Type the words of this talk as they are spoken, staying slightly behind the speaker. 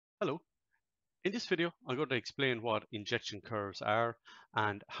Hello. In this video, I'm going to explain what injection curves are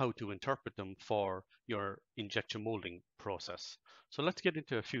and how to interpret them for your injection molding process. So let's get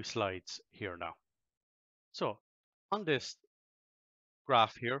into a few slides here now. So on this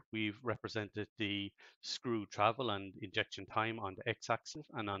graph here, we've represented the screw travel and injection time on the x-axis,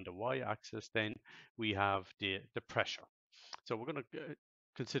 and on the y-axis then we have the pressure. So we're going to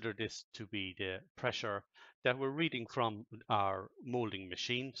consider this to be the pressure that we're reading from our molding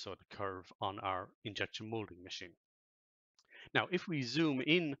machine, so the curve on our injection molding machine. Now, if we zoom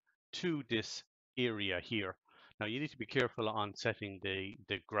in to this area here, now you need to be careful on setting the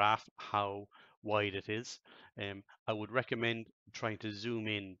graph how wide it is. I would recommend trying to zoom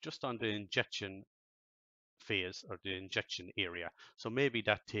in just on the injection phase or the injection area. So maybe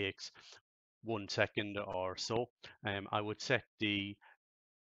that takes 1 second or so. I would set the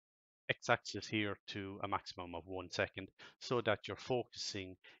x-axis here to a maximum of 1 second so that you're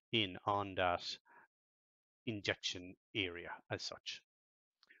focusing in on that injection area as such.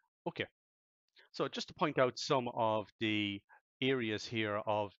 Okay, so just to point out some of the areas here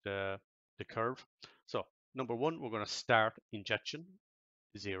of the curve. So number one, we're going to start injection,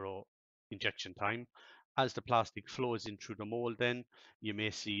 0 injection time. As the plastic flows in through the mold, then you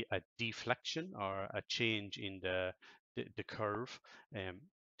may see a deflection or a change in the curve. Um,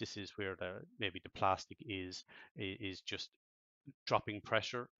 this is where maybe the plastic is just dropping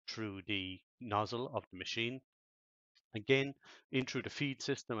pressure through the nozzle of the machine. Again, in through the feed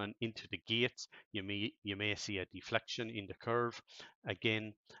system and into the gates, you may see a deflection in the curve.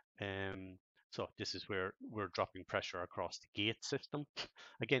 Again, so this is where we're dropping pressure across the gate system.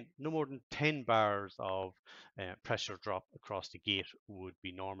 Again, no more than 10 bars of pressure drop across the gate would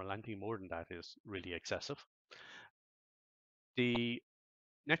be normal. Anything more than that is really excessive. The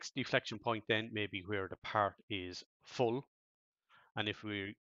next deflection point then may be where the part is full, and if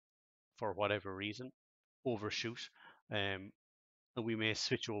we, for whatever reason, overshoot, and we may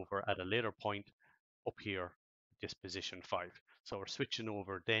switch over at a later point up here, this position 5. So we're switching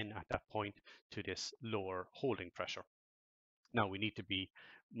over then at that point to this lower holding pressure. Now we need to be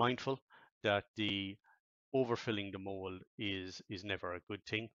mindful that the overfilling the mold is never a good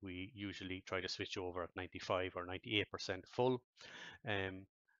thing. We usually try to switch over at 95 or 98% full. Um,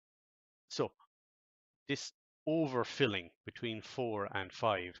 so this overfilling between 4 and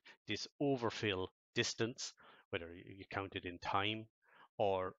 5, this overfill distance, whether you count it in time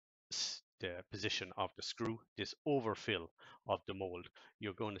or the position of the screw, this overfill of the mold,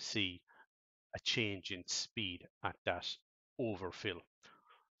 you're going to see a change in speed at that overfill.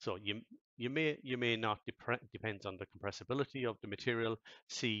 So you may not, depends on the compressibility of the material,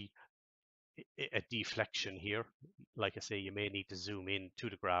 see a deflection here. Like I say, you may need to zoom in to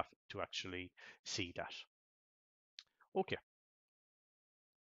the graph to actually see that. Okay,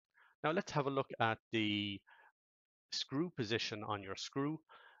 now let's have a look at the screw position on your screw.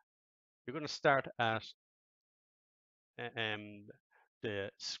 You're going to start at um, the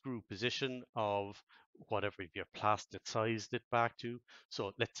screw position of whatever you've plastic sized it back to.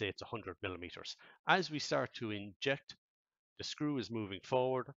 So let's say it's 100 millimeters. As we start to inject, the screw is moving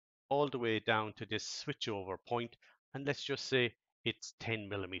forward all the way down to this switchover point, and let's just say it's 10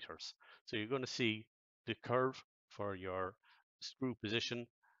 millimeters. So you're going to see the curve for your screw position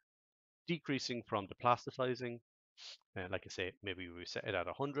decreasing from the plasticizing. Like I say, maybe we set it at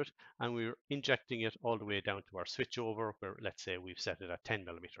 100 and we're injecting it all the way down to our switchover where let's say we've set it at 10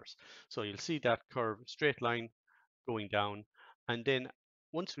 millimeters. So you'll see that curve, straight line going down. And then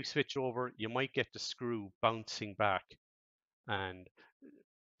once we switch over, you might get the screw bouncing back and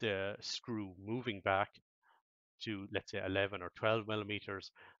the screw moving back to, let's say, 11 or 12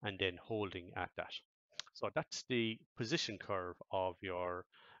 millimeters and then holding at that. So that's the position curve of your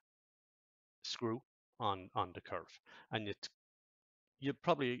screw on the curve. And you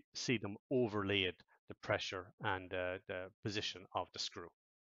probably see them overlaid, the pressure and the position of the screw.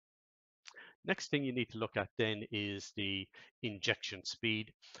 Next thing you need to look at then is the injection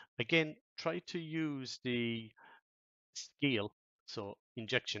speed. Again, try to use the scale, so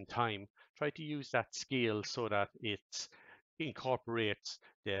injection time, try to use that scale so that it incorporates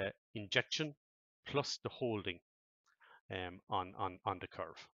the injection plus the holding on the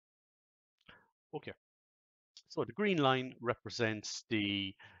curve. Okay, so the green line represents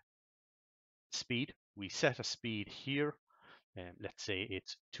the speed. We set a speed here. Let's say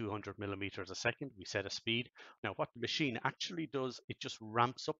it's 200 millimeters a second. We set a speed. Now, what the machine actually does, it just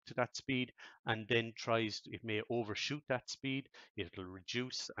ramps up to that speed and then tries to, it may overshoot that speed. It'll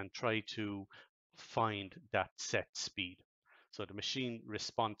reduce and try to find that set speed. So the machine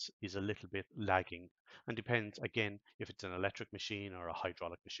response is a little bit lagging and depends again if it's an electric machine or a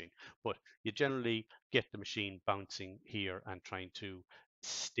hydraulic machine. But you generally get the machine bouncing here and trying to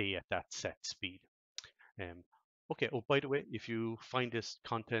stay at that set speed. Um, okay, oh, by the way, if you find this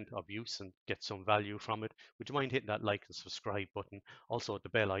content of use and get some value from it, would you mind hitting that like and subscribe button? Also the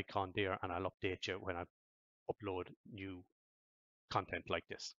bell icon there, and I'll update you when I upload new content like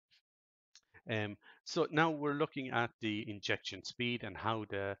this. So now we're looking at the injection speed and how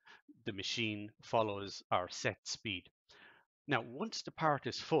the machine follows our set speed. Now, once the part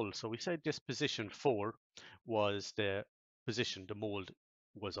is full, so we said this position 4 was the position the mold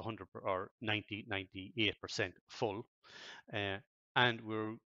was 100 or 98% full, uh, and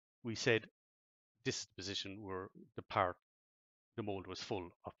we said this is the position where the mold was full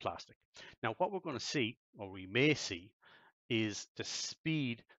of plastic. Now, what we're going to see, or we may see, is the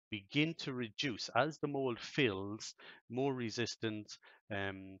speed begin to reduce as the mold fills, more resistance.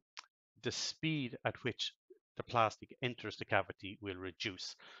 The speed at which the plastic enters the cavity will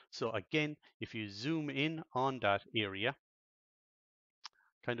reduce. So again, if you zoom in on that area,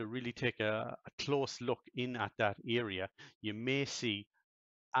 kind of really take a close look in at that area, you may see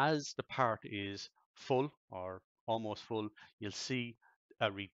as the part is full or almost full, you'll see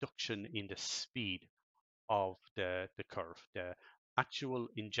a reduction in the speed of the curve, the actual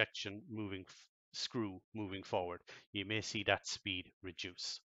injection screw moving forward. You may see that speed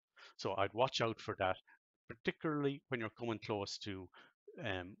reduce. So I'd watch out for that, particularly when you're coming close to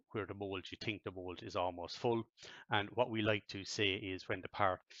where the mold, you think the mold is almost full. And what we like to say is when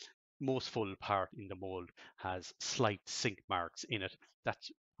the most full part in the mold has slight sink marks in it,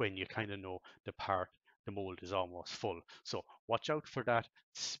 that's when you kind of know the mold is almost full. So watch out for that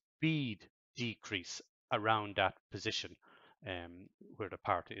speed decrease around that position where the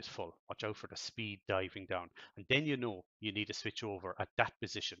part is full. Watch out for the speed diving down. And then you know you need to switch over at that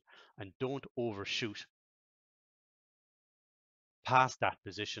position and don't overshoot past that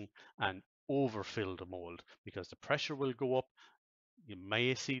position and overfill the mold because the pressure will go up. You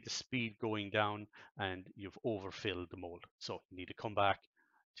may see the speed going down and you've overfilled the mold. So you need to come back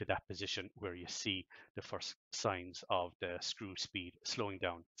to that position where you see the first signs of the screw speed slowing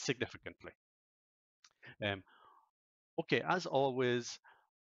down significantly. Um, okay, as always,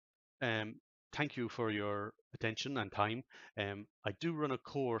 um, thank you for your attention and time. I do run a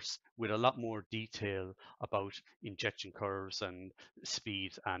course with a lot more detail about injection curves and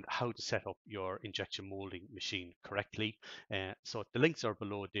speed and how to set up your injection molding machine correctly. So the links are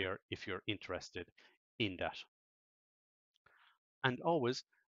below there if you're interested in that. And always,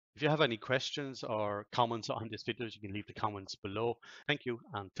 if you have any questions or comments on this video, you can leave the comments below. Thank you.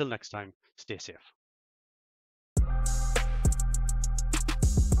 Until next time, stay safe.